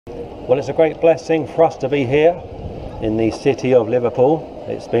Well, it's a great blessing for us to be here in the city of Liverpool.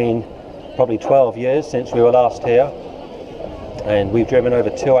 It's been probably 12 years since we were last here, and we've driven over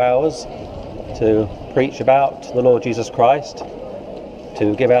 2 hours to preach about the Lord Jesus Christ,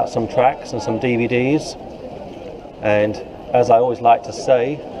 to give out some tracts and some DVDs. And as I always like to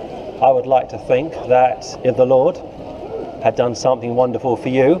say, I would like to think that if the Lord had done something wonderful for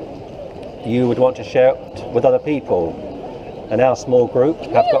you, you would want to share it with other people. And our small group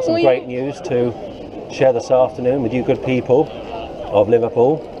have got some great news to share this afternoon with you good people of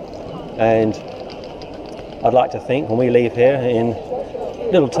Liverpool. And I'd like to think when we leave here in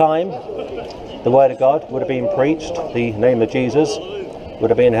little time, the word of God would have been preached, the name of Jesus would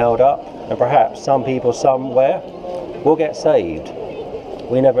have been held up, and perhaps some people somewhere will get saved.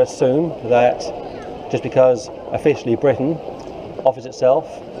 We never assume that just because officially Britain offers itself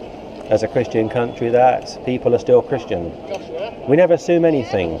as a Christian country that people are still Christian. We never assume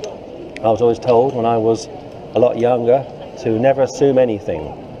anything. I was always told when I was a lot younger to never assume anything,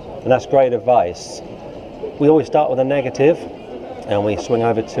 and that's great advice. We always start with a negative and we swing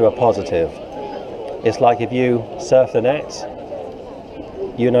over to a positive. It's like if you surf the net,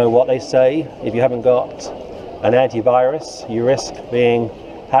 you know what they say. If you haven't got an antivirus, you risk being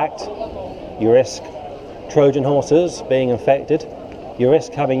hacked, you risk Trojan horses being infected, you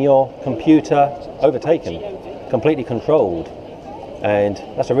risk having your computer overtaken, completely controlled. And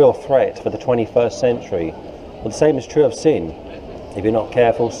that's a real threat for the 21st century. Well, the same is true of sin. If you're not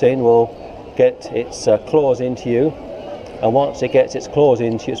careful, sin will get its claws into you, and once it gets its claws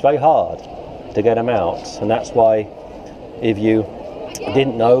into you, it's very hard to get them out. And that's why, if you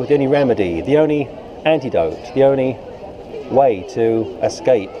didn't know, the only remedy, the only antidote, the only way to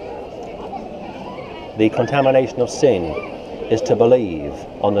escape the contamination of sin is to believe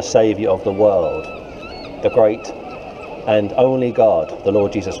on the Saviour of the world, the great and only God, the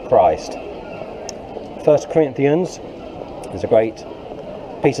Lord Jesus Christ. 1 Corinthians is a great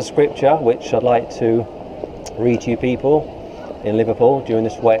piece of scripture which I'd like to read to you people in Liverpool during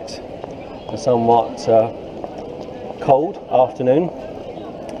this wet and somewhat cold afternoon.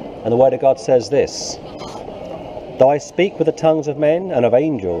 And the word of God says this: "Though I speak with the tongues of men and of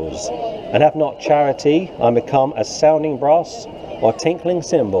angels, and have not charity, I am become a sounding brass or a tinkling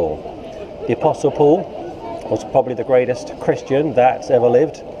cymbal." The Apostle Paul was probably the greatest Christian that's ever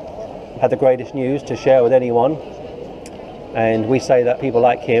lived, had the greatest news to share with anyone, and we say that people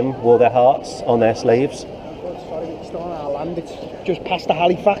like him wore their hearts on their sleeves. Sorry, it's not on our land, it's just past the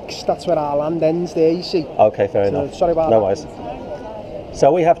Halifax, that's where our land ends there, you see. Okay, fair enough. Sorry about no that. worries.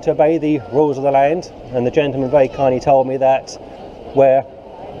 So we have to obey the rules of the land, and the gentleman very kindly told me that where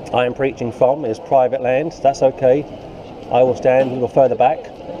I am preaching from is private land. That's okay. I will stand a little further back.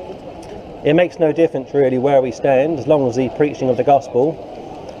 It makes no difference really where we stand, as long as the preaching of the gospel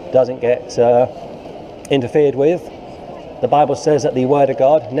doesn't get interfered with. The Bible says that the word of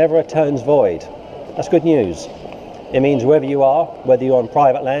God never returns void. That's good news. It means wherever you are, whether you're on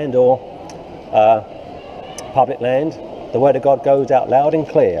private land or public land, the word of God goes out loud and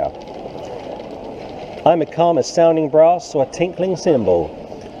clear. "I am calm as sounding brass or a tinkling cymbal."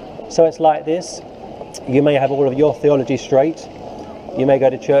 So it's like this. You may have all of your theology straight. You may go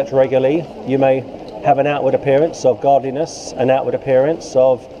to church regularly. You may have an outward appearance of godliness, an outward appearance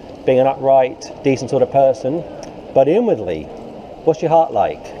of being an upright, decent sort of person. But inwardly, what's your heart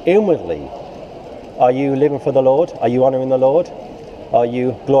like? Inwardly, are you living for the Lord? Are you honouring the Lord? Are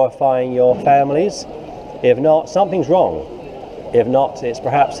you glorifying your families? If not, something's wrong. If not, it's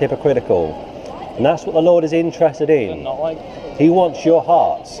perhaps hypocritical. And that's what the Lord is interested in. He wants your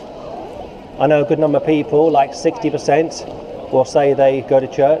heart. I know a good number of people, like 60%, will say they go to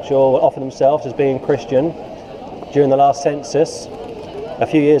church or will offer themselves as being Christian. During the last census, a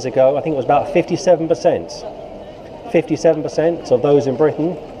few years ago, I think it was about 57%. 57% of those in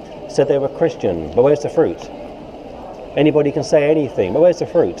Britain said they were Christian, but where's the fruit? Anybody can say anything, but where's the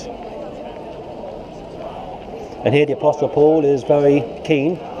fruit? And here the Apostle Paul is very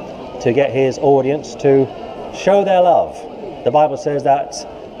keen to get his audience to show their love. The Bible says that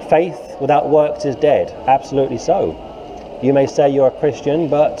faith without works is dead. Absolutely so. You may say you're a Christian,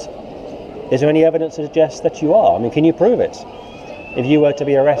 but is there any evidence to suggest that you are? I mean, can you prove it? If you were to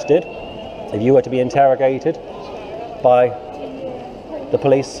be arrested, if you were to be interrogated by the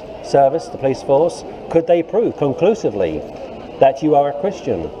police service, the police force, could they prove conclusively that you are a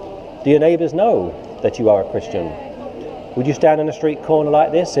Christian? Do your neighbours know that you are a Christian? Would you stand on a street corner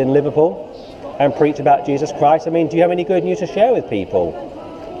like this in Liverpool and preach about Jesus Christ? I mean, do you have any good news to share with people?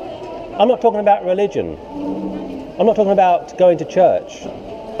 I'm not talking about religion. I'm not talking about going to church.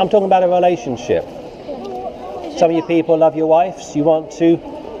 I'm talking about a relationship. Some of you people love your wives. You want to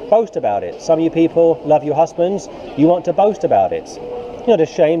boast about it. Some of you people love your husbands, you want to boast about it. You're not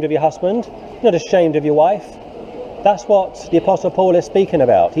ashamed of your husband, you're not ashamed of your wife. That's what the Apostle Paul is speaking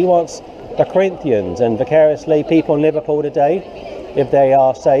about. He wants the Corinthians and vicariously people in Liverpool today, if they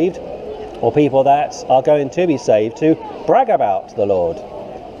are saved, or people that are going to be saved, to brag about the Lord,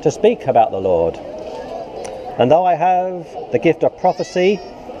 to speak about the Lord. And though I have the gift of prophecy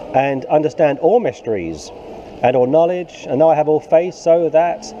and understand all mysteries and all knowledge, and though I have all faith so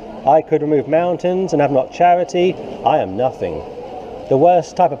that I could remove mountains and have not charity, I am nothing. The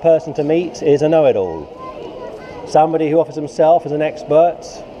worst type of person to meet is a know-it-all. Somebody who offers himself as an expert.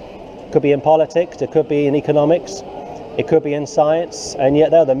 Could be in politics, it could be in economics, it could be in science, and yet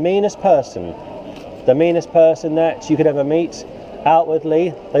they're the meanest person that you could ever meet.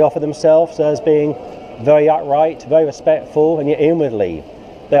 Outwardly, they offer themselves as being very upright, very respectful, and yet inwardly,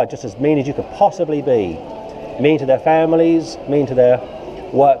 they are just as mean as you could possibly be. Mean to their families, mean to their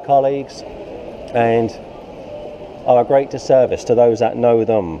work colleagues, and are a great disservice to those that know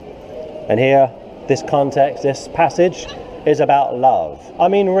them. And here, this context, this passage is about love. I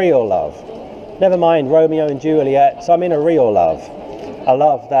mean real love. Never mind Romeo and Juliet, I mean a real love. A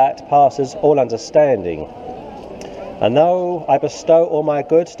love that passes all understanding. And though I bestow all my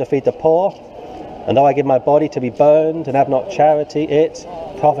goods to feed the poor, and though I give my body to be burned and have not charity, it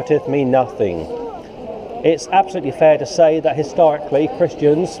profiteth me nothing. It's absolutely fair to say that historically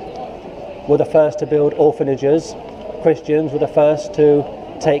Christians were the first to build orphanages. Christians were the first to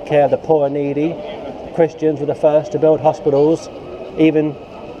take care of the poor and needy. Christians were the first to build hospitals. Even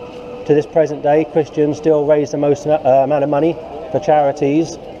to this present day, Christians still raise the most amount of money for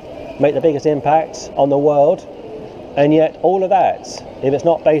charities, make the biggest impact on the world. And yet all of that, if it's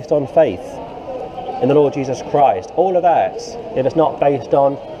not based on faith in the Lord Jesus Christ, all of that, if it's not based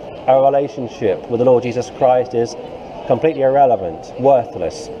on a relationship with the Lord Jesus Christ, is completely irrelevant,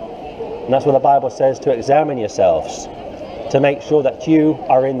 worthless. And that's what the Bible says, to examine yourselves, to make sure that you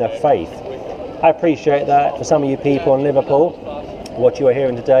are in the faith. I appreciate that for some of you people in Liverpool, what you are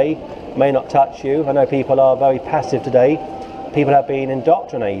hearing today may not touch you. I know people are very passive today. People have been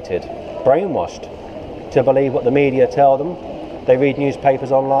indoctrinated, brainwashed to believe what the media tell them. They read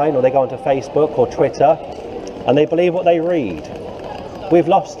newspapers online, or they go onto Facebook or Twitter, and they believe what they read. We've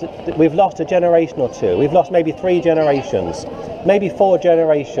lost a generation or two. We've lost maybe 3 generations, maybe 4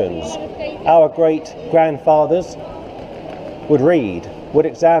 generations. Our great grandfathers would read, would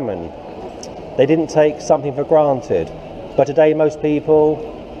examine. They didn't take something for granted. But today most people,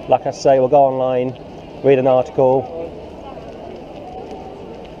 like I say, will go online, read an article,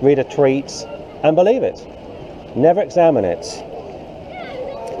 read a tweet, and believe it. Never examine it.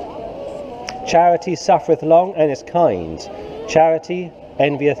 Charity suffereth long and is kind. Charity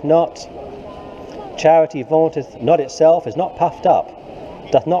envieth not. Charity vaunteth not itself, is not puffed up,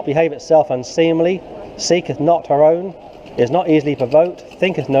 doth not behave itself unseemly, seeketh not her own, is not easily provoked,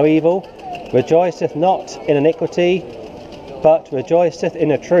 thinketh no evil, rejoiceth not in iniquity, but rejoiceth in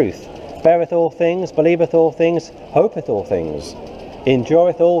the truth, beareth all things, believeth all things, hopeth all things,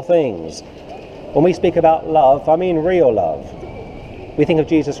 endureth all things. When we speak about love, I mean real love. We think of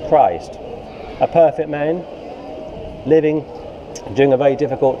Jesus Christ, a perfect man, living during a very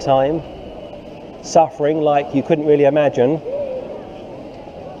difficult time, suffering like you couldn't really imagine,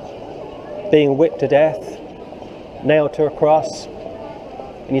 being whipped to death, nailed to a cross.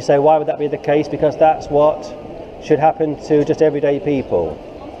 And you say, why would that be the case? Because that's what should happen to just everyday people,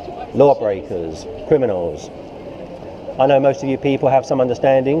 lawbreakers, criminals. I know most of you people have some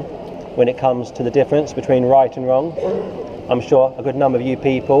understanding when it comes to the difference between right and wrong. I'm sure a good number of you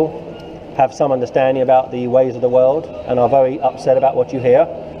people have some understanding about the ways of the world and are very upset about what you hear,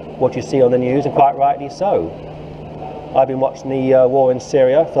 what you see on the news, and quite rightly so. I've been watching the war in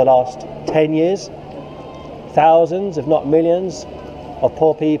Syria for the last 10 years. Thousands, if not millions, of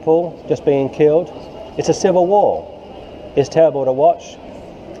poor people just being killed. It's a civil war. It's terrible to watch.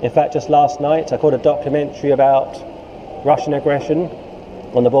 In fact, just last night I caught a documentary about Russian aggression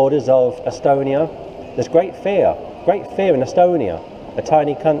on the borders of Estonia. There's great fear in Estonia, a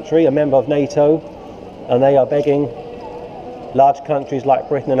tiny country, a member of NATO, and they are begging large countries like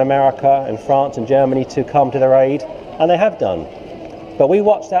Britain and America and France and Germany to come to their aid, and they have done. But we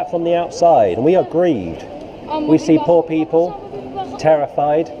watch that from the outside and we are grieved. We see poor people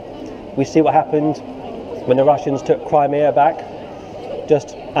terrified. We see what happened when the Russians took Crimea back,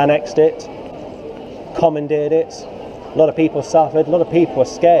 just annexed it, commandeered it. A lot of people suffered, a lot of people were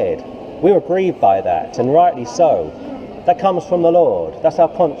scared. We were grieved by that, and rightly so. That comes from the Lord. That's our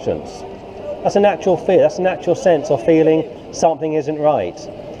conscience. That's a natural fear. That's a natural sense of feeling something isn't right.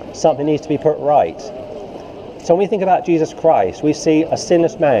 Something needs to be put right. So when we think about Jesus Christ, we see a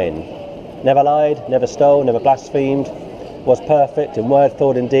sinless man, never lied, never stole, never blasphemed, was perfect in word,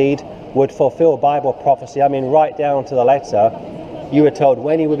 thought and deed, would fulfill Bible prophecy. I mean, right down to the letter. You were told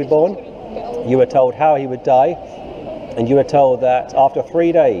when he would be born, you were told how he would die, and you were told that after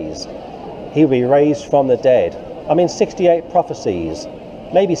 3 days he would be raised from the dead. I mean, 68 prophecies,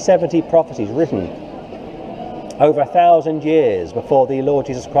 maybe 70 prophecies written over 1,000 years before the Lord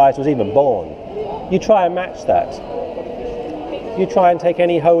Jesus Christ was even born. You try and match that. You try and take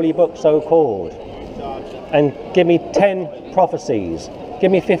any holy book, so-called, and give me 10 prophecies, give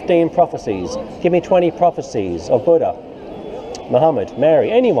me 15 prophecies, give me 20 prophecies of Buddha, Muhammad,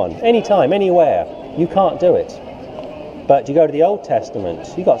 Mary, anyone, anytime, anywhere. You can't do it. But you go to the Old Testament,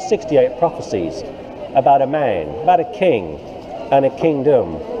 you've got 68 prophecies about a man, about a king and a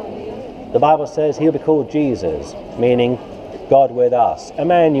kingdom. The Bible says he'll be called Jesus, meaning God with us.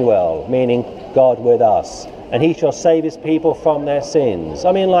 Emmanuel, meaning God with us. And he shall save his people from their sins.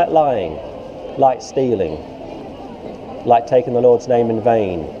 I mean, like lying, like stealing, like taking the Lord's name in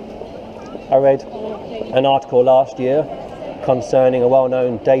vain. I read an article last year concerning a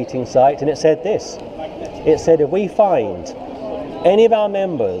well-known dating site, and it said this. It said, if we find any of our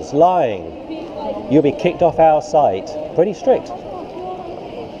members lying, you'll be kicked off our site. Pretty strict.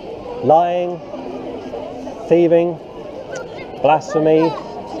 Lying, thieving, blasphemy,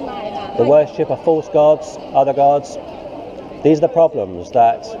 the worship of false gods, other gods. These are the problems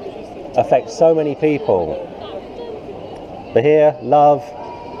that affect so many people. But here, love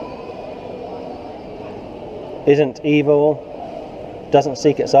isn't evil, doesn't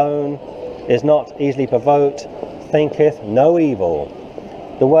seek its own, is not easily provoked, thinketh no evil.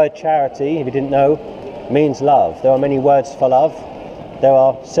 The word charity, if you didn't know, means love. There are many words for love. There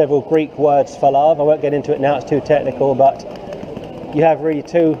are several Greek words for love. I won't get into it now, it's too technical, but you have really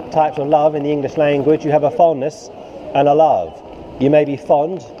two types of love in the English language. You have a fondness and a love. You may be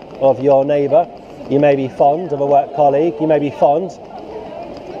fond of your neighbour, you may be fond of a work colleague, you may be fond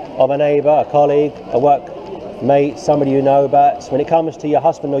of a neighbour, a colleague, a work mate, somebody you know, but when it comes to your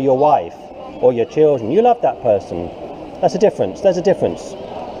husband or your wife or your children, you love that person. That's a difference. There's a difference.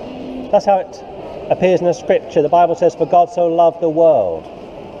 That's how it appears in the scripture. The Bible says, for God so loved the world.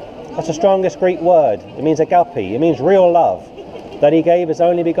 That's the strongest Greek word. It means agape. It means real love, that he gave his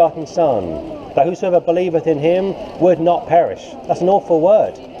only begotten Son, that whosoever believeth in him would not perish. That's an awful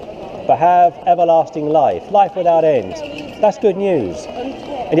word. But have everlasting life, life without end. That's good news.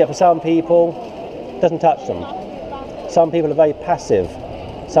 And yet for some people, it doesn't touch them. Some people are very passive.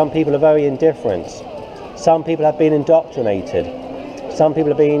 Some people are very indifferent. Some people have been indoctrinated. Some people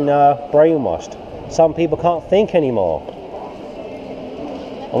have been brainwashed. Some people can't think anymore.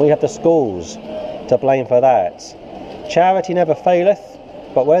 And we have the schools to blame for that. Charity never faileth,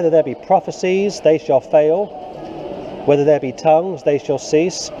 but whether there be prophecies, they shall fail. Whether there be tongues, they shall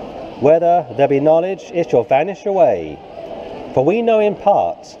cease. Whether there be knowledge, it shall vanish away. For we know in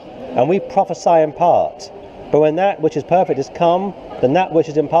part, and we prophesy in part. But when that which is perfect is come, then that which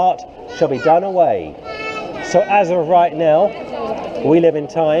is in part shall be done away. So as of right now, we live in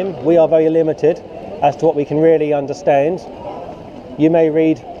time, we are very limited as to what we can really understand. You may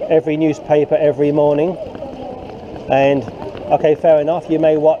read every newspaper every morning, and okay, fair enough, you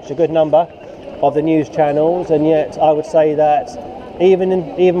may watch a good number of the news channels, and yet I would say that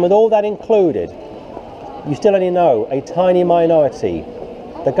even with all that included, you still only know a tiny minority.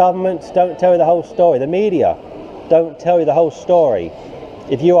 The government don't tell you the whole story. The media don't tell you the whole story.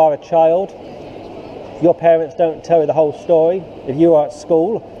 If you are a child, your parents don't tell you the whole story. If you are at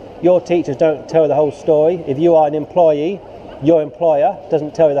school, your teachers don't tell you the whole story. If you are an employee, your employer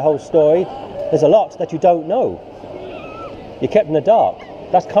doesn't tell you the whole story. There's a lot that you don't know. You're kept in the dark.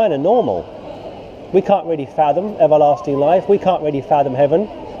 That's kind of normal. We can't really fathom everlasting life. We can't really fathom heaven.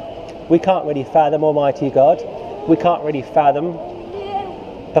 We can't really fathom Almighty God. We can't really fathom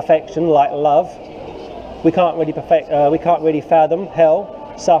perfection like love. We can't really fathom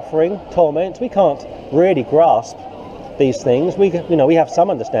hell, suffering, torment. We can't really grasp these things. We have some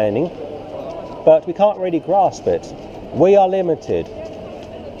understanding, but we can't really grasp it. We are limited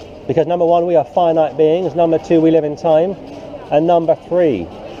because number one, we are finite beings. Number two, we live in time, and number three,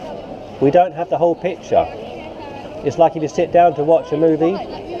 we don't have the whole picture. It's like if you sit down to watch a movie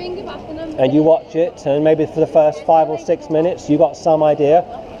and you watch it, and maybe for the first 5 or 6 minutes you got some idea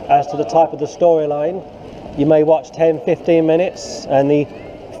as to the type of the storyline. You may watch 10-15 minutes and the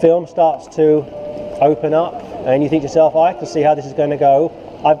film starts to open up and you think to yourself, I can see how this is going to go.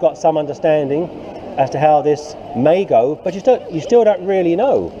 I've got some understanding as to how this may go, but you still don't really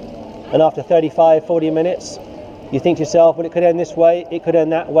know. And after 35-40 minutes you think to yourself, well, it could end this way, it could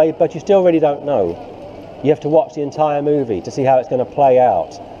end that way, but you still really don't know. You have to watch the entire movie to see how it's going to play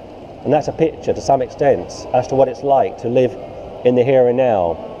out. And that's a picture to some extent as to what it's like to live in the here and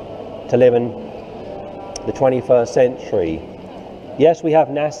now, to live in the 21st century. Yes, we have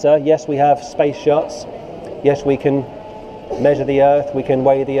NASA, yes, we have space shots, yes, we can measure the earth, we can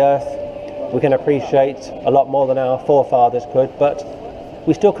weigh the earth, we can appreciate a lot more than our forefathers could, but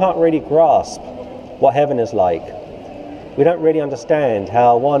we still can't really grasp what heaven is like. We don't really understand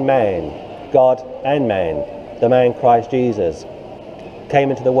how one man, God and man, the man Christ Jesus, came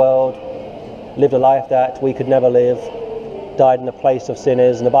into the world, lived a life that we could never live, died in the place of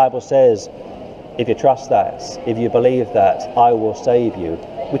sinners, and the Bible says, if you trust that, if you believe that, I will save you.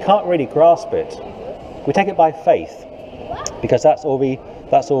 We can't really grasp it. We take it by faith, because that's all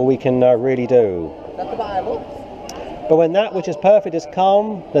we can really do. That's the Bible. But when that which is perfect is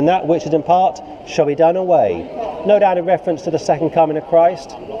come, then that which is in part shall be done away. No doubt in reference to the second coming of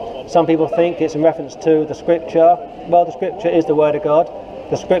Christ. Some people think it's in reference to the Scripture. Well, the Scripture is the Word of God.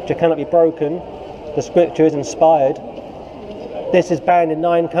 The Scripture cannot be broken. The Scripture is inspired. This is banned in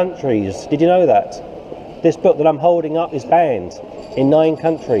 9 countries. Did you know that? This book that I'm holding up is banned in 9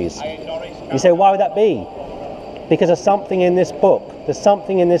 countries. You say, why would that be? Because there's something in this book, there's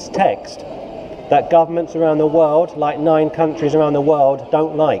something in this text that governments around the world, like 9 countries around the world,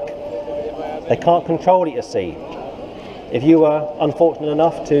 don't like. They can't control it, you see. If you were unfortunate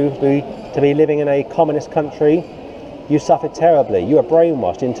enough to be living in a communist country, you suffered terribly. You were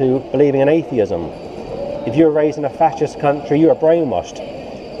brainwashed into believing in atheism. If you were raised in a fascist country, you were brainwashed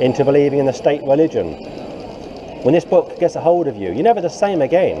into believing in the state religion. When this book gets a hold of you, you're never the same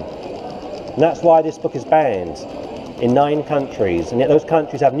again. And that's why this book is banned in 9 countries, and yet those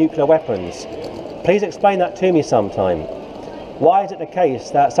countries have nuclear weapons. Please explain that to me sometime. Why is it the case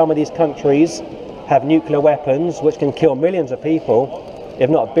that some of these countries have nuclear weapons which can kill millions of people,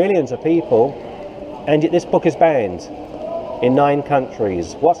 if not billions of people, and yet this book is banned in 9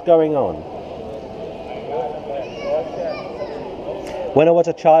 countries? What's going on? When I was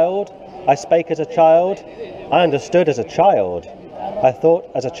a child, I spake as a child, I understood as a child, I thought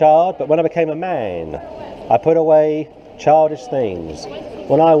as a child, but when I became a man, I put away childish things.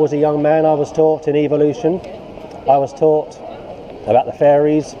 When I was a young man, I was taught in evolution. I was taught about the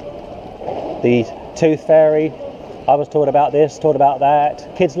fairies, the tooth fairy. I was taught about this, taught about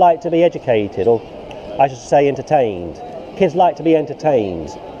that. Kids like to be educated, or I should say entertained. Kids like to be entertained.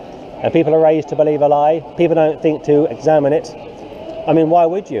 And people are raised to believe a lie. People don't think to examine it. I mean, why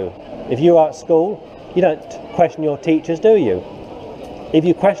would you? If you are at school, you don't question your teachers, do you? If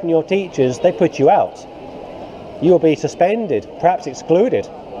you question your teachers, they put you out. You'll be suspended, perhaps excluded.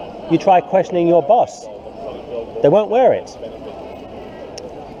 You try questioning your boss, they won't wear it.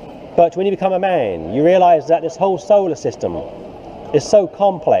 But when you become a man, you realise that this whole solar system is so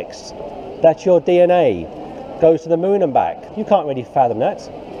complex that your DNA goes to the moon and back. You can't really fathom that.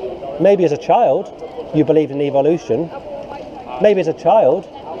 Maybe as a child, you believed in evolution. Maybe as a child,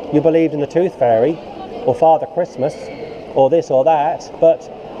 you believed in the tooth fairy, or Father Christmas, or this or that. But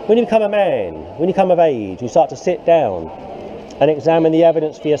when you become a man, when you come of age, you start to sit down and examine the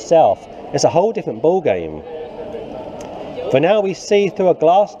evidence for yourself. It's a whole different ball game. For now we see through a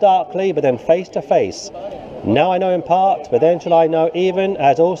glass darkly, but then face to face. Now I know in part, but then shall I know even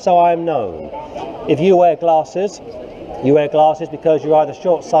as also I am known. If you wear glasses because you're either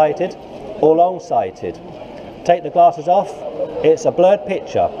short-sighted or long-sighted. Take the glasses off, it's a blurred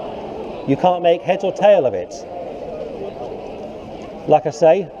picture. You can't make heads or tail of it. Like I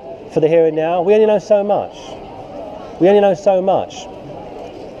say, for the here and now, we only know so much. We only know so much.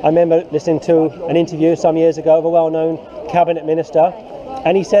 I remember listening to an interview some years ago of a well-known cabinet minister,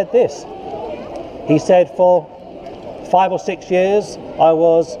 and he said this. He said, for 5 or 6 years, I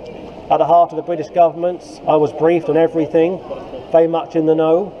was at the heart of the British government. I was briefed on everything, very much in the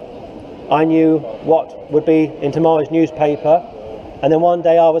know. I knew what would be in tomorrow's newspaper, and then one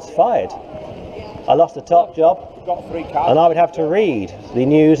day I was fired. I lost the top job, and I would have to read the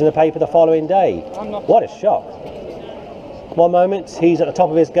news in the paper the following day. What a shock. One moment he's at the top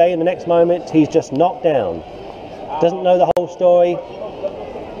of his game, the next moment he's just knocked down. Doesn't know the whole story,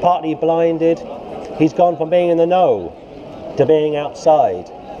 partly blinded. He's gone from being in the know to being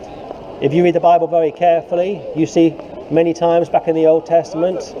outside. If you read the Bible very carefully, you see many times back in the Old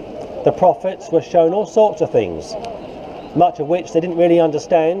Testament, the prophets were shown all sorts of things, much of which they didn't really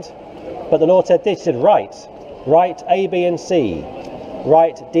understand. But the Lord said this, he said, write A, B and C,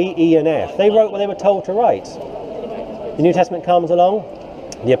 write D, E and F. They wrote what they were told to write. The New Testament comes along,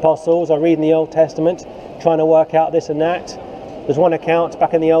 the apostles are reading the Old Testament, trying to work out this and that. There's one account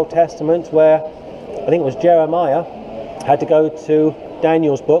back in the Old Testament where, I think it was Jeremiah, had to go to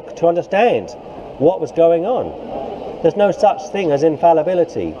Daniel's book to understand what was going on. There's no such thing as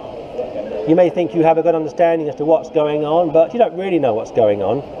infallibility. You may think you have a good understanding as to what's going on, but you don't really know what's going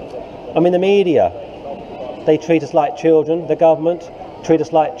on. I mean, the media, they treat us like children. The government treat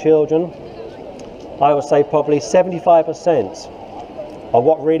us like children. I would say probably 75% of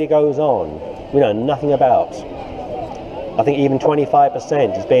what really goes on we know nothing about. I think even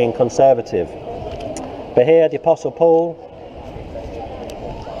 25% is being conservative. But here the Apostle Paul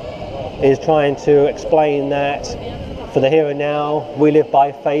is trying to explain that for the here and now we live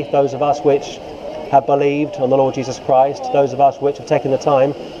by faith, those of us which have believed on the Lord Jesus Christ, those of us which have taken the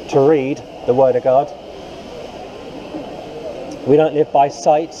time to read the Word of God. We don't live by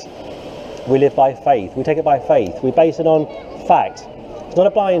sight, we live by faith. We take it by faith. We base it on fact. It's not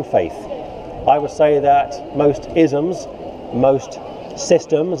a blind faith. I would say that most isms, most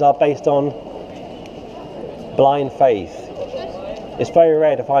systems are based on blind faith. It's very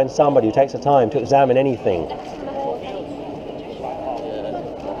rare to find somebody who takes the time to examine anything.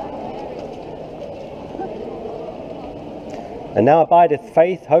 And now abideth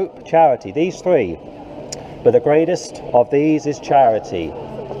faith, hope, charity, these three. But the greatest of these is charity.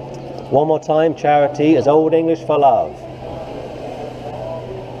 One more time, charity is Old English for love.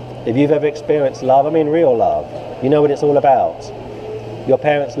 If you've ever experienced love, I mean real love, you know what it's all about. Your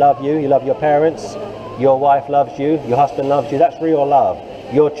parents love you, you love your parents. Your wife loves you, your husband loves you, that's real love.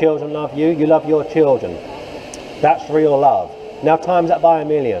 Your children love you, you love your children. That's real love. Now times that by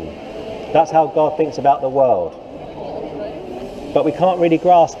 1,000,000. That's how God thinks about the world. But we can't really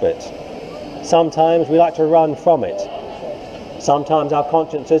grasp it. Sometimes we like to run from it. Sometimes our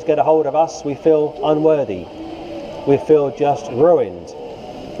consciences get a hold of us, we feel unworthy. We feel just ruined.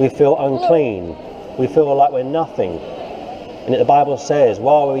 We feel unclean. We feel like we're nothing. And yet the Bible says,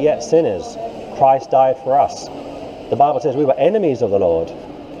 while we were yet sinners, Christ died for us. The Bible says we were enemies of the Lord.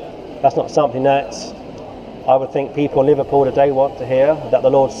 That's not something that I would think people in Liverpool today want to hear, that the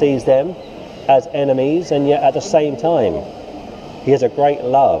Lord sees them as enemies, and yet at the same time He has a great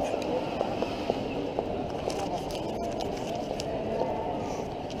love.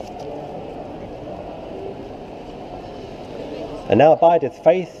 And now abideth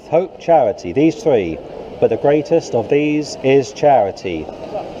faith, hope, charity, these three, but the greatest of these is charity.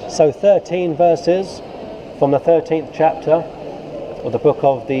 So 13 verses from the 13th chapter of the book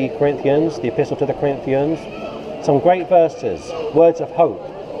of the Corinthians, the Epistle to the Corinthians. Some great verses, words of hope,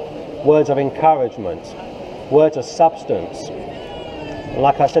 words of encouragement, words of substance. And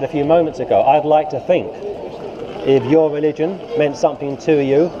like I said a few moments ago, I'd like to think if your religion meant something to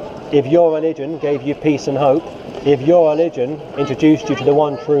you, if your religion gave you peace and hope, if your religion introduced you to the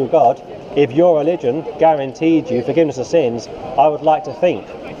one true God, if your religion guaranteed you forgiveness of sins, I would like to think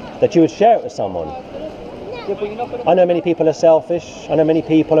that you would share it with someone. I know many people are selfish, I know many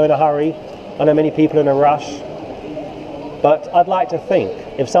people are in a hurry, I know many people are in a rush, but I'd like to think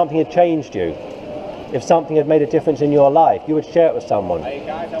if something had changed you, if something had made a difference in your life, you would share it with someone.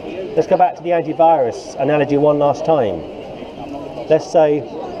 Let's go back to the antivirus analogy one last time. Let's say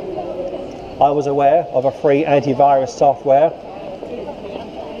I was aware of a free antivirus software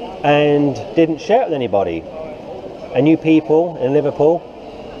and didn't share it with anybody. And you people in Liverpool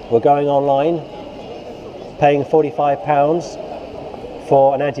were going online, paying £45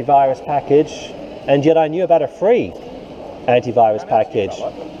 for an antivirus package, and yet I knew about a free antivirus package.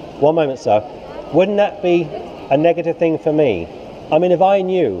 One moment, sir. Wouldn't that be a negative thing for me? I mean, if I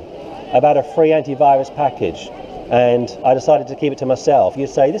knew about a free antivirus package and I decided to keep it to myself, you'd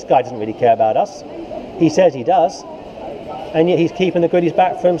say, this guy doesn't really care about us. He says he does, and yet he's keeping the goodies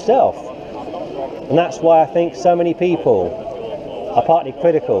back for himself. And that's why I think so many people are partly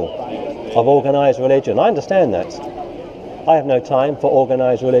critical of organised religion. I understand that. I have no time for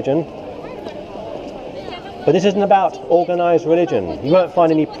organised religion. But this isn't about organised religion. You won't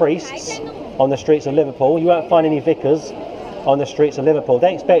find any priests on the streets of Liverpool. You won't find any vicars on the streets of Liverpool.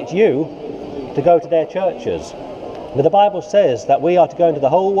 They expect you to go to their churches. But the Bible says that we are to go into the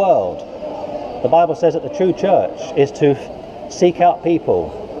whole world. The Bible says that the true church is to seek out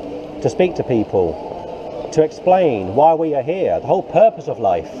people, to speak to people, to explain why we are here, the whole purpose of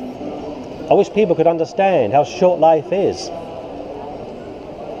life. I wish people could understand how short life is.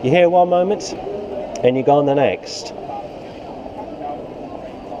 You're here one moment and you're gone the next.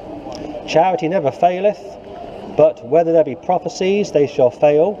 Charity never faileth, but whether there be prophecies, they shall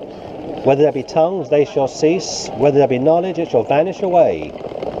fail. Whether there be tongues, they shall cease. Whether there be knowledge, it shall vanish away.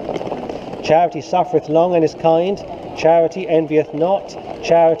 Charity suffereth long and is kind. Charity envieth not.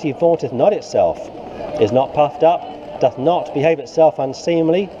 Charity vaunteth not itself, is not puffed up, doth not behave itself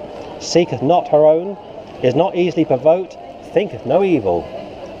unseemly, seeketh not her own, is not easily provoked, thinketh no evil.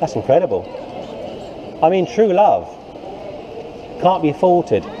 That's incredible. I mean, true love can't be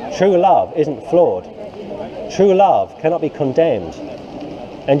faulted. True love isn't flawed. True love cannot be condemned.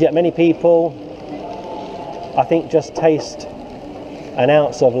 And yet many people, I think, just taste an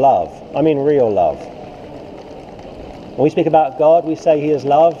ounce of love. I mean real love. When we speak about God, we say he is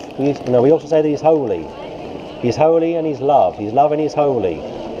love. We also say that he's holy. He's holy and he's love. He's love and he's holy.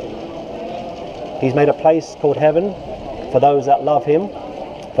 He's made a place called heaven for those that love him,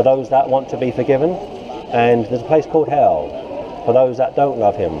 for those that want to be forgiven. And there's a place called hell for those that don't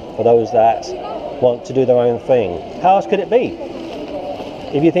love him, for those that want to do their own thing. How else could it be?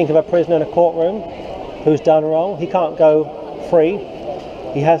 If you think of a prisoner in a courtroom who's done wrong, he can't go free.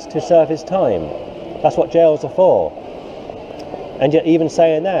 He has to serve his time. That's what jails are for. And yet, even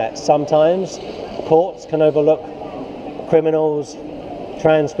saying that, sometimes courts can overlook criminals'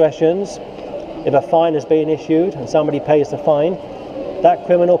 transgressions. If a fine has been issued and somebody pays the fine, that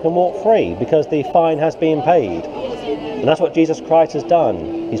criminal can walk free because the fine has been paid. And that's what Jesus Christ has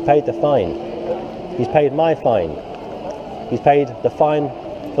done. He's paid the fine. He's paid my fine. He's paid the fine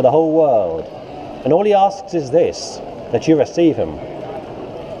for the whole world. And all he asks is this, that you receive him,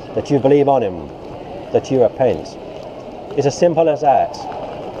 that you believe on him, that you repent. It's as simple as that.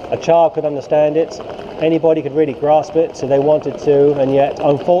 A child could understand it. Anybody could really grasp it if they wanted to. And yet,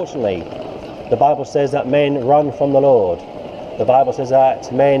 unfortunately, the Bible says that men run from the Lord. The Bible says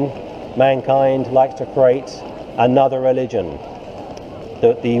that mankind likes to create another religion.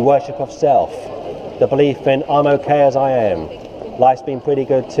 The worship of self. The belief in I'm okay as I am. Life's been pretty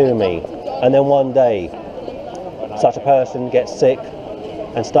good to me. And then one day, such a person gets sick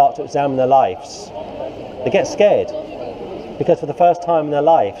and starts to examine their lives. They get scared because for the first time in their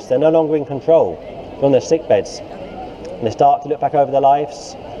lives, they're no longer in control. They're on their sick beds. And they start to look back over their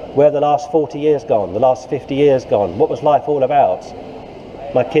lives. Where have the last 40 years gone? The last 50 years gone? What was life all about?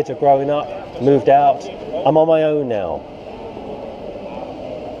 My kids are growing up, moved out. I'm on my own now.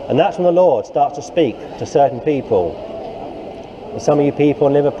 And that's when the Lord starts to speak to certain people. And some of you people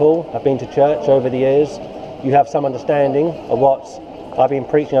in Liverpool have been to church over the years. You have some understanding of what I've been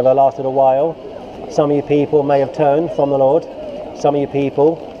preaching over the last little while. Some of you people may have turned from the Lord. Some of you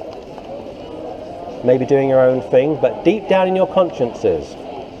people may be doing your own thing, but deep down in your consciences,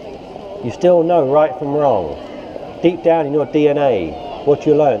 you still know right from wrong. Deep down in your DNA, what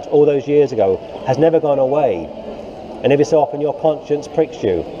you learnt all those years ago has never gone away. And every so often your conscience pricks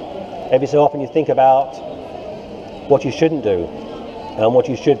you. Every so often you think about what you shouldn't do and what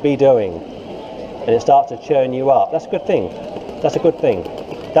you should be doing. And it starts to churn you up. That's a good thing. That's a good thing.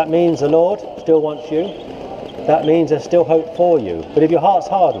 That means the Lord still wants you. That means there's still hope for you. But if your heart's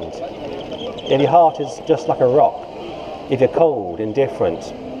hardened, if your heart is just like a rock, if you're cold,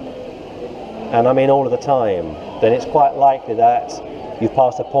 indifferent, and I mean all of the time, then it's quite likely that you've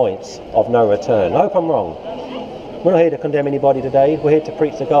passed the point of no return. I hope I'm wrong. We're not here to condemn anybody today. We're here to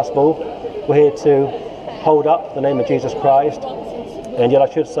preach the gospel. We're here to hold up the name of Jesus Christ. And yet I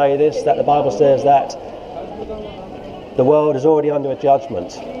should say this, that the Bible says that the world is already under a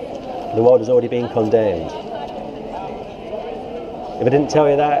judgment. The world is already being condemned. If I didn't tell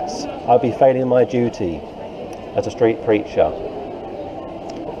you that, I'd be failing my duty as a street preacher.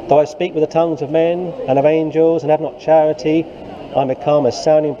 Though I speak with the tongues of men and of angels and have not charity, I become a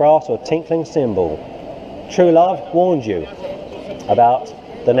sounding brass or tinkling cymbal. True love warns you about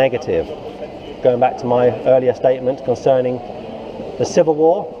the negative. Going back to my earlier statement concerning the civil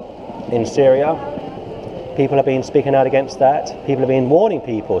war in Syria, people have been speaking out against that. People have been warning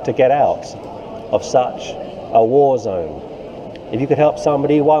people to get out of such a war zone. If you could help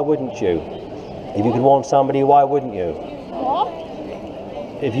somebody, why wouldn't you? If you could warn somebody, why wouldn't you?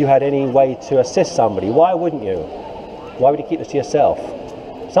 If you had any way to assist somebody, why wouldn't you? Why would you keep this to yourself?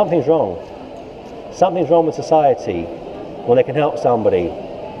 Something's wrong. Something's wrong with society when they can help somebody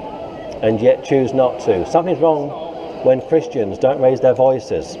and yet choose not to. Something's wrong when Christians don't raise their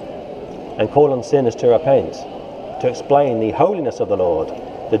voices and call on sinners to repent, to explain the holiness of the Lord,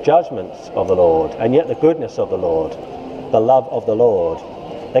 the judgments of the Lord, and yet the goodness of the Lord, the love of the Lord.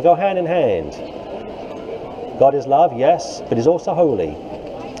 They go hand in hand. God is love, yes, but he's also holy.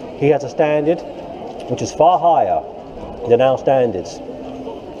 He has a standard which is far higher than our standards.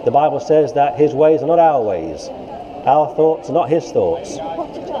 The Bible says that his ways are not our ways. Our thoughts are not his thoughts.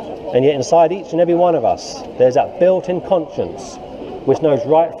 And yet inside each and every one of us, there's that built-in conscience which knows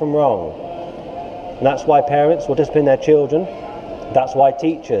right from wrong. And that's why parents will discipline their children. That's why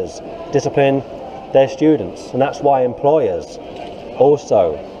teachers discipline their students. And that's why employers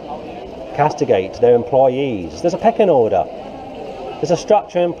also castigate their employees. There's a pecking order. There's a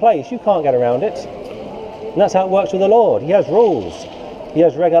structure in place. You can't get around it. And that's how it works with the Lord. He has rules. He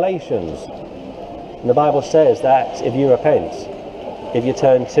has regulations. And the Bible says that if you repent, if you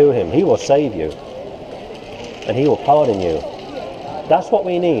turn to him, he will save you and he will pardon you. That's what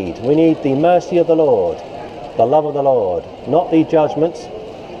we need. We need the mercy of the Lord, the love of the Lord, not the judgment,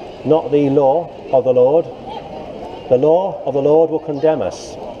 not the law of the Lord. The law of the Lord will condemn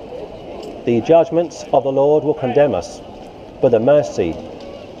us. The judgments of the Lord will condemn us. But the mercy,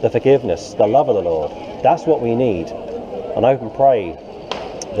 the forgiveness, the love of the Lord, that's what we need. And I hope and pray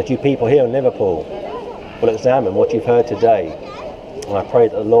that you people here in Liverpool will examine what you've heard today. And I pray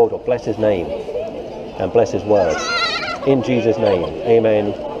that the Lord will bless his name and bless his word. In Jesus' name,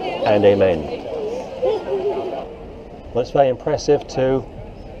 amen and amen. Well, it's very impressive to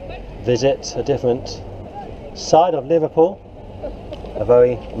visit a different side of Liverpool, a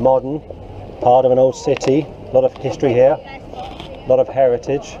very modern part of an old city, a lot of history here, a lot of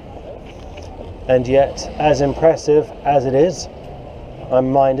heritage, and yet as impressive as it is, I'm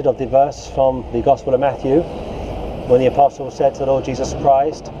reminded of the verse from the Gospel of Matthew when the apostle said to the Lord Jesus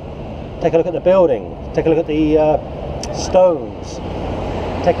Christ, take a look at the building, take a look at the stones,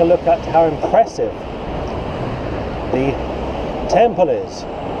 take a look at how impressive the temple is.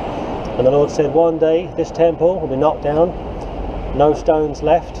 And the Lord said, one day this temple will be knocked down, no stones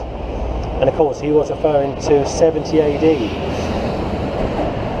left. And of course he was referring to 70 AD.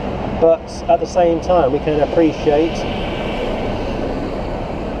 But at the same time we can appreciate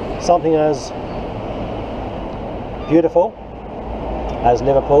something as beautiful as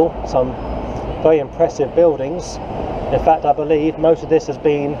Liverpool, some very impressive buildings. In fact, I believe most of this has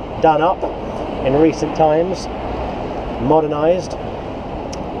been done up in recent times, modernised.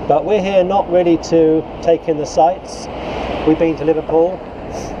 But we're here not really to take in the sights. We've been to Liverpool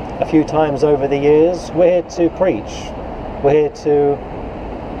a few times over the years. We're here to preach. We're here to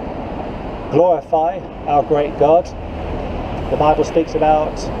glorify our great God. The Bible speaks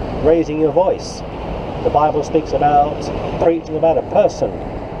about raising your voice. The Bible speaks about preaching about a person.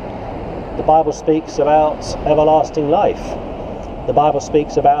 The Bible speaks about everlasting life. The Bible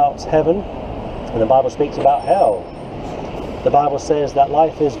speaks about heaven, and the Bible speaks about hell. The Bible says that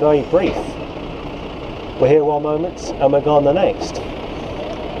life is very brief. We're here one moment and we're gone the next.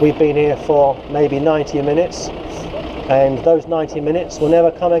 We've been here for maybe 90 minutes, and those 90 minutes will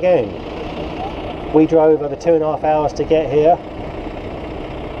never come again. We drove over 2.5 hours to get here.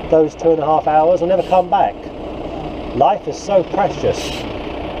 Those 2.5 hours will never come back. Life is so precious.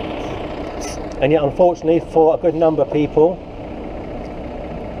 And yet, unfortunately, for a good number of people,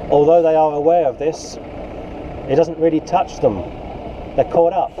 although they are aware of this, it doesn't really touch them. They're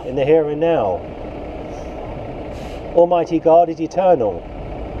caught up in the here and now. Almighty God is eternal.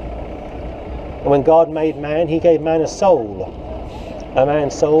 And when God made man, he gave man a soul. A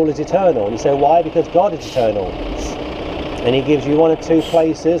man's soul is eternal. And you say, why? Because God is eternal. And he gives you one or two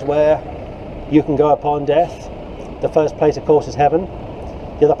places where you can go upon death. The first place, of course, is heaven.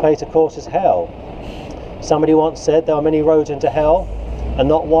 The other place, of course, is hell. Somebody once said there are many roads into hell and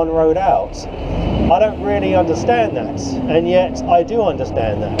not one road out. I don't really understand that, and yet I do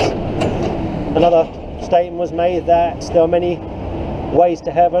understand that. Another statement was made that there are many ways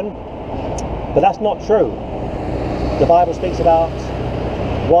to heaven, but that's not true. The Bible speaks about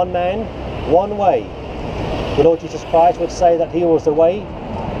one man, one way. The Lord Jesus Christ would say that he was the way,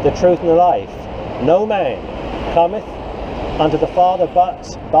 the truth and the life. No man cometh unto the Father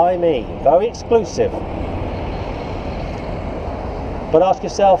but by me. Very exclusive. But ask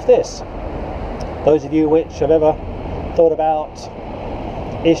yourself this, those of you which have ever thought about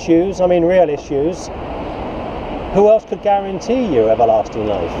issues, I mean real issues, who else could guarantee you everlasting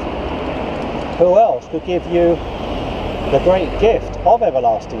life? Who else could give you the great gift of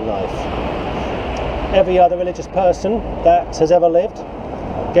everlasting life? Every other religious person that has ever lived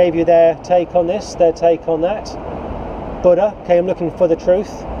gave you their take on this, their take on that. Buddha came looking for the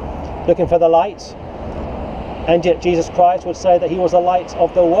truth, looking for the light, and yet Jesus Christ would say that he was the light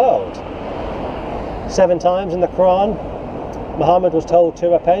of the world. 7 times in the Quran, Muhammad was told to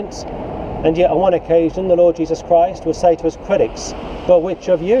repent, and yet on one occasion the Lord Jesus Christ would say to his critics, but which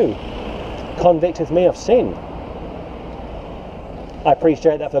of you convicteth me of sin? I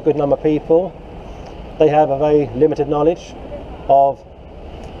appreciate that for a good number of people. They have a very limited knowledge of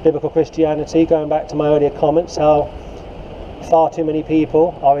biblical Christianity, going back to my earlier comments, how far too many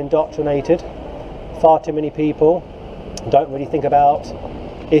people are indoctrinated, far too many people don't really think about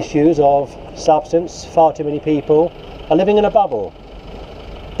issues of substance, far too many people are living in a bubble.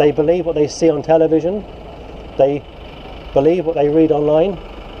 They believe what they see on television, they believe what they read online.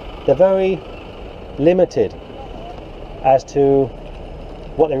 They're very limited as to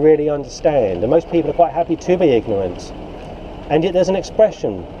what they really understand, and most people are quite happy to be ignorant. And yet there's an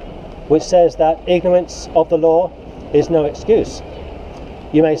expression which says that ignorance of the law is no excuse.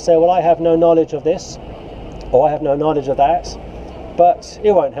 You may say, well, I have no knowledge of this, or I have no knowledge of that, but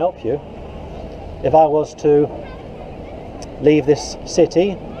it won't help you. If I was to leave this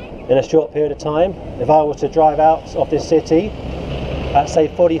city in a short period of time, if I was to drive out of this city at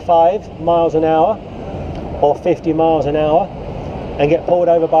say 45 miles an hour or 50 miles an hour and get pulled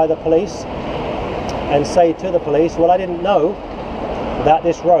over by the police and say to the police, well, I didn't know that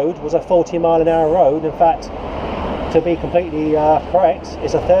this road was a 40-mile-an-hour road. In fact, to be completely correct,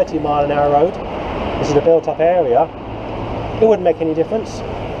 it's a 30-mile-an-hour road. This is a built-up area. It wouldn't make any difference.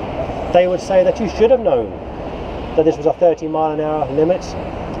 They would say that you should have known that this was a 30-mile-an-hour limit,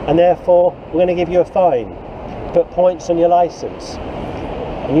 and therefore we're going to give you a fine, put points on your license.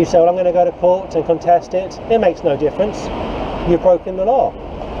 And you say, well, I'm going to go to court and contest it. It makes no difference. You've broken the law.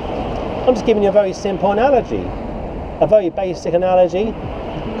 I'm just giving you a very simple analogy, a very basic analogy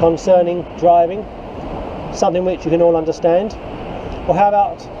concerning driving, something which you can all understand. Or how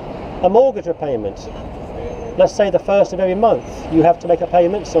about a mortgage repayment? Let's say the first of every month you have to make a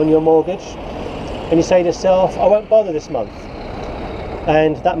payment on your mortgage, and you say to yourself, I won't bother this month.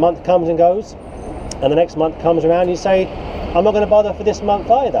 And that month comes and goes, and the next month comes around and you say, I'm not going to bother for this month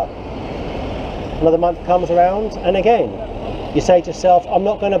either. Another month comes around, and again you say to yourself, I'm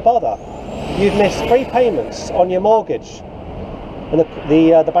not going to bother. You've missed 3 payments on your mortgage, and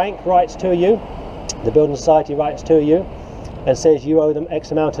the bank writes to you, the building society writes to you and says you owe them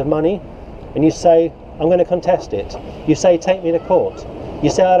X amount of money, and you say, I'm going to contest it. You say, take me to court. You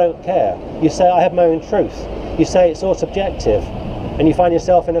say, I don't care. You say, I have my own truth. You say, it's all subjective, and you find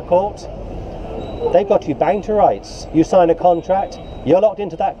yourself in a court. They've got you banged to rights. You sign a contract, you're locked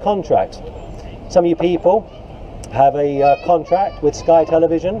into that contract. Some of you people have a contract with Sky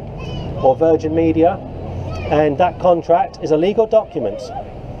Television or Virgin Media, and that contract is a legal document.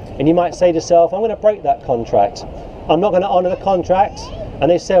 And you might say to yourself, I'm going to break that contract. I'm not going to honour the contract. And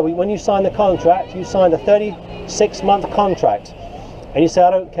they say, well, when you sign the contract, you signed a 36-month contract. And you say, I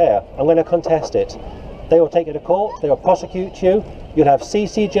don't care, I'm going to contest it. They will take you to court, they will prosecute you, you'll have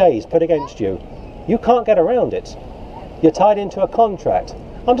CCJs put against you. You can't get around it. You're tied into a contract.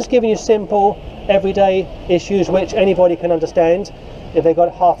 I'm just giving you simple, everyday issues which anybody can understand if they've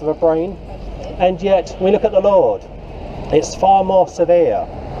got half of a brain. And yet, we look at the Lord, it's far more severe.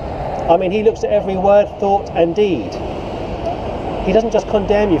 I mean, he looks at every word, thought and deed. He doesn't just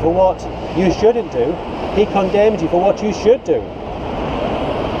condemn you for what you shouldn't do, he condemns you for what you should do.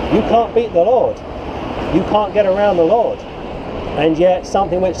 You can't beat the Lord. You can't get around the Lord. And yet,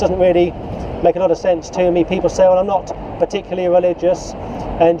 something which doesn't really make a lot of sense to me, people say, well, I'm not particularly religious,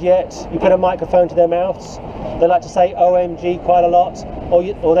 and yet you put a microphone to their mouths. They like to say OMG quite a lot,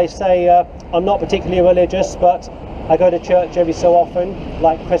 or they say, I'm not particularly religious, but I go to church every so often,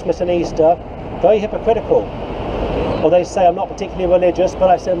 like Christmas and Easter. Very hypocritical. Or they say, I'm not particularly religious, but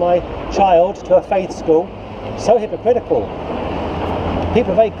I send my child to a faith school. So hypocritical.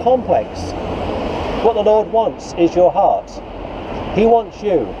 People are very complex. What the Lord wants is your heart. He wants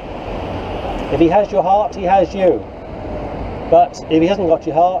you. If he has your heart, he has you. But if he hasn't got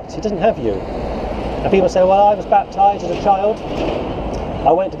your heart, he doesn't have you. And people say, well, I was baptised as a child.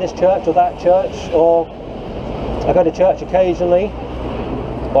 I went to this church or that church, or I go to church occasionally,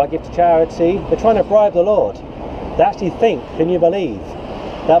 or I give to charity. They're trying to bribe the Lord. They actually think, can you believe,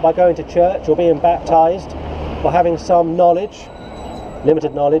 that by going to church or being baptised or having some knowledge,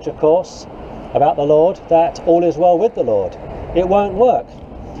 limited knowledge of course, about the Lord, that all is well with the Lord. It won't work.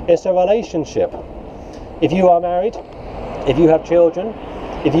 It's a relationship. If you are married, if you have children,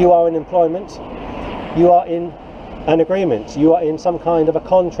 if you are in employment, you are in an agreement, you are in some kind of a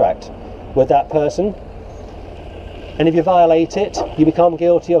contract with that person, and if you violate it, you become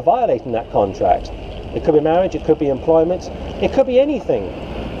guilty of violating that contract. It could be marriage, it could be employment, it could be anything.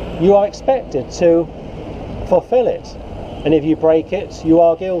 You are expected to fulfill it, and if you break it, you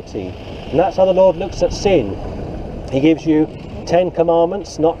are guilty. And that's how the Lord looks at sin. He gives you 10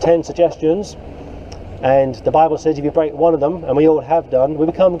 commandments, not 10 suggestions, and the Bible says if you break one of them, and we all have done, we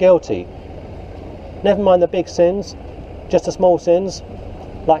become guilty. Never mind the big sins, just the small sins,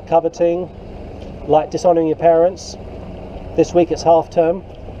 like coveting, like dishonouring your parents. This week it's half term.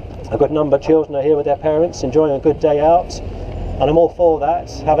 I've got a number of children are here with their parents, enjoying a good day out, and I'm all for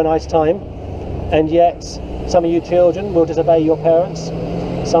that, have a nice time. And yet, some of you children will disobey your parents,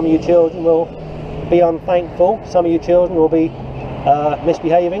 some of you children will be unthankful, some of you children will be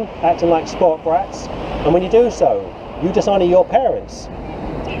misbehaving, acting like sport brats, and when you do so, you dishonour your parents.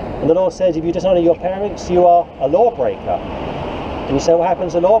 And the Lord says if you dishonour your parents, you are a lawbreaker. And you say, what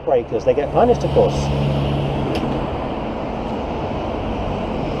happens to lawbreakers? They get punished, of course.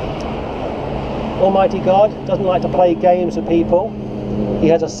 Almighty God doesn't like to play games with people. He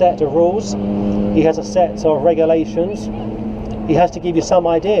has a set of rules. He has a set of regulations. He has to give you some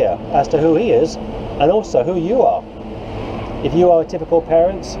idea as to who he is and also who you are. If you are a typical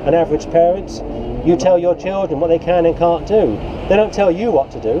parent, an average parent, you tell your children what they can and can't do. They don't tell you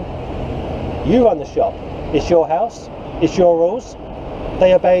what to do. You run the shop. It's your house. It's your rules.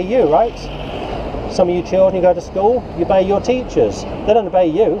 They obey you, right? Some of you children, you go to school, you obey your teachers. They don't obey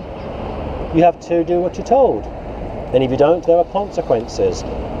you. You have to do what you're told. And if you don't, there are consequences.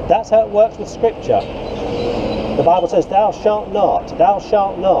 That's how it works with Scripture. The Bible says, thou shalt not, thou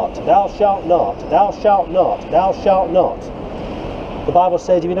shalt not, thou shalt not, thou shalt not, thou shalt not. The Bible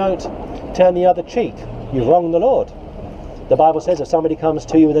says if you don't turn the other cheek, you've wronged the Lord. The Bible says if somebody comes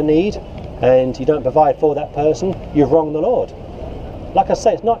to you with a need and you don't provide for that person, you've wronged the Lord. Like I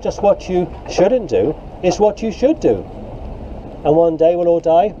say, it's not just what you shouldn't do, it's what you should do. And one day we'll all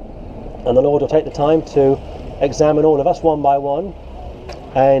die, and the Lord will take the time to examine all of us one by one.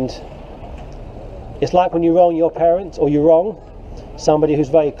 And it's like when you wrong your parents, or you wrong somebody who's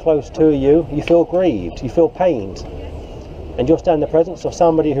very close to you, you feel grieved, you feel pained. And you'll stand in the presence of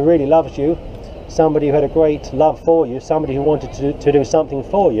somebody who really loves you, somebody who had a great love for you, somebody who wanted to do something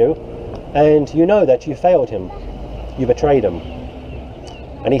for you, and you know that you failed him, you betrayed him.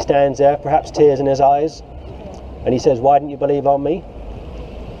 And he stands there, perhaps tears in his eyes, and he says, why didn't you believe on me?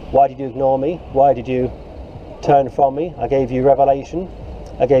 Why did you ignore me? Why did you turn from me? I gave you revelation,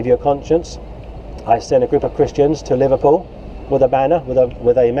 I gave you a conscience. I sent a group of Christians to Liverpool with a banner,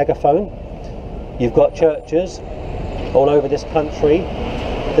 with a megaphone. You've got churches all over this country.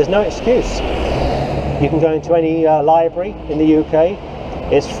 There's no excuse. You can go into any library in the UK.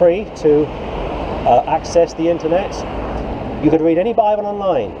 It's free to access the internet. You could read any Bible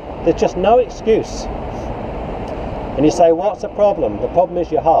online. There's just no excuse. And you say, what's the problem? The problem is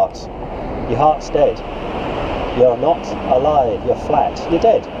your heart. Your heart's dead. You're not alive. You're flat. You're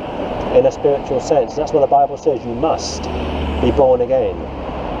dead in a spiritual sense. That's what the Bible says. You must be born again.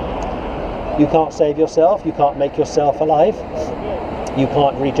 You can't save yourself. You can't make yourself alive. You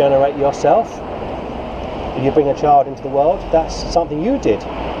can't regenerate yourself. If you bring a child into the world, that's something you did.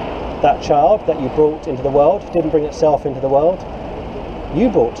 That child that you brought into the world didn't bring itself into the world. You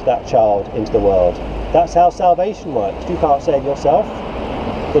brought that child into the world. That's how salvation works. You can't save yourself.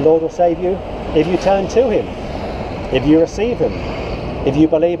 The Lord will save you if you turn to him, if you receive him, if you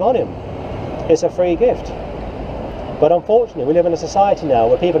believe on him. It's a free gift. But unfortunately, we live in a society now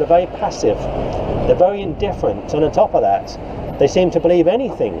where people are very passive. They're very indifferent, and on top of that, they seem to believe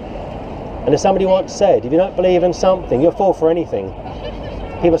anything. And as somebody once said, if you don't believe in something, you'll fall for anything.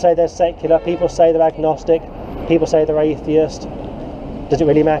 People say they're secular, people say they're agnostic, people say they're atheist. Does it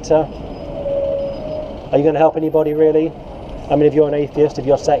really matter? Are you going to help anybody really? I mean, if you're an atheist, if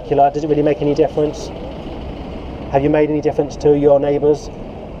you're secular, does it really make any difference? Have you made any difference to your neighbours?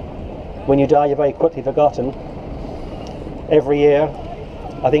 When you die, you're very quickly forgotten. Every year,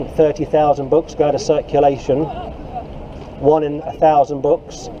 I think 30,000 books go out of circulation. 1 in 1,000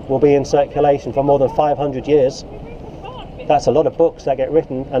 books will be in circulation for more than 500 years. That's a lot of books that get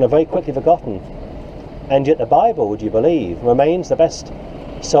written and are very quickly forgotten. And yet the Bible, would you believe, remains the best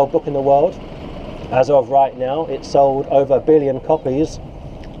sold book in the world. As of right now, it's sold over 1 billion copies.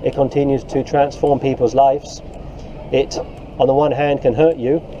 It continues to transform people's lives. It, on the one hand, can hurt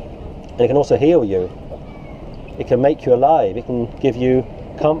you, and it can also heal you. It can make you alive. It can give you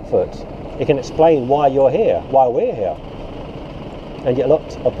comfort. It can explain why you're here, why we're here. And yet a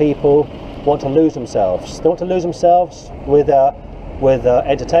lot of people want to lose themselves. They want to lose themselves with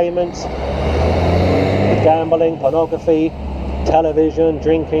entertainment, with gambling, pornography, television,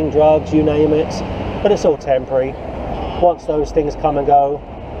 drinking, drugs, you name it. But it's all temporary. Once those things come and go,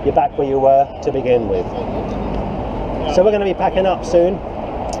 you're back where you were to begin with. So we're going to be packing up soon.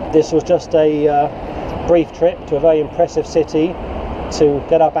 This was just a brief trip to a very impressive city to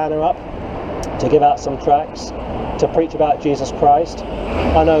get our banner up, to give out some tracts, to preach about Jesus Christ.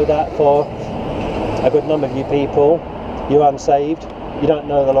 I know that for a good number of you people, you're unsaved, you don't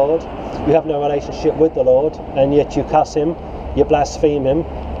know the Lord, you have no relationship with the Lord, and yet you cuss him, you blaspheme him,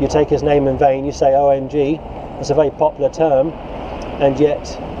 you take his name in vain, you say OMG. It's a very popular term, and yet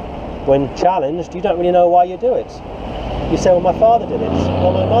when challenged, you don't really know why you do it. You say, well, my father did it,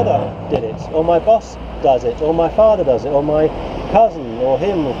 or my mother did it, or my boss does it, or my father does it, or my cousin, or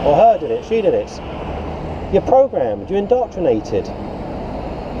him, or her did it, she did it. You're programmed, you're indoctrinated.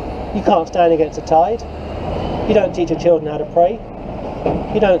 You can't stand against the tide. You don't teach your children how to pray.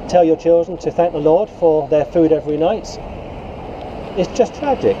 You don't tell your children to thank the Lord for their food every night. It's just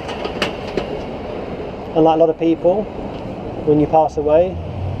tragic. And like a lot of people, when you pass away,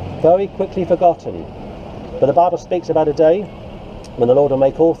 very quickly forgotten. But the Bible speaks about a day when the Lord will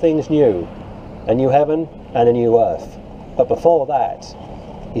make all things new, a new heaven and a new earth. But before that,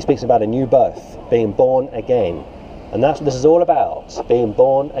 he speaks about a new birth, being born again. And that's what this is all about, being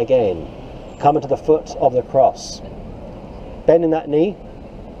born again, coming to the foot of the cross, bending that knee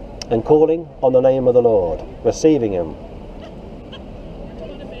and calling on the name of the Lord, receiving him,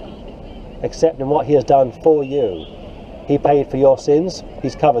 accepting what he has done for you. He paid for your sins,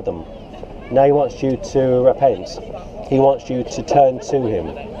 he's covered them. Now he wants you to repent. He wants you to turn to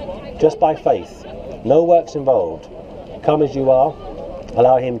him, just by faith, no works involved. Come as you are,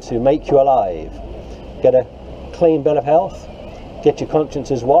 allow him to make you alive. Get a clean bill of health, get your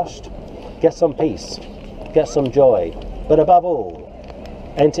consciences washed, get some peace, get some joy, but above all,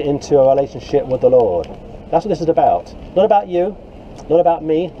 enter into a relationship with the Lord. That's what this is about. Not about you, not about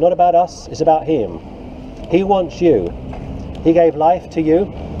me, not about us, it's about him. He wants you. He gave life to you,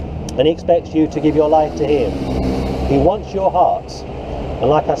 and he expects you to give your life to him. He wants your heart, and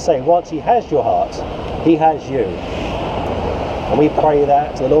like I say, once he has your heart, he has you. And we pray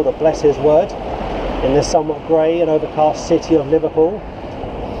that the Lord will bless his word in this somewhat grey and overcast city of Liverpool,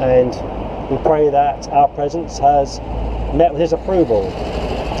 and we pray that our presence has met with his approval,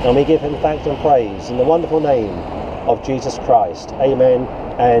 and we give him thanks and praise in the wonderful name of Jesus Christ. Amen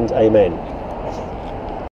and amen.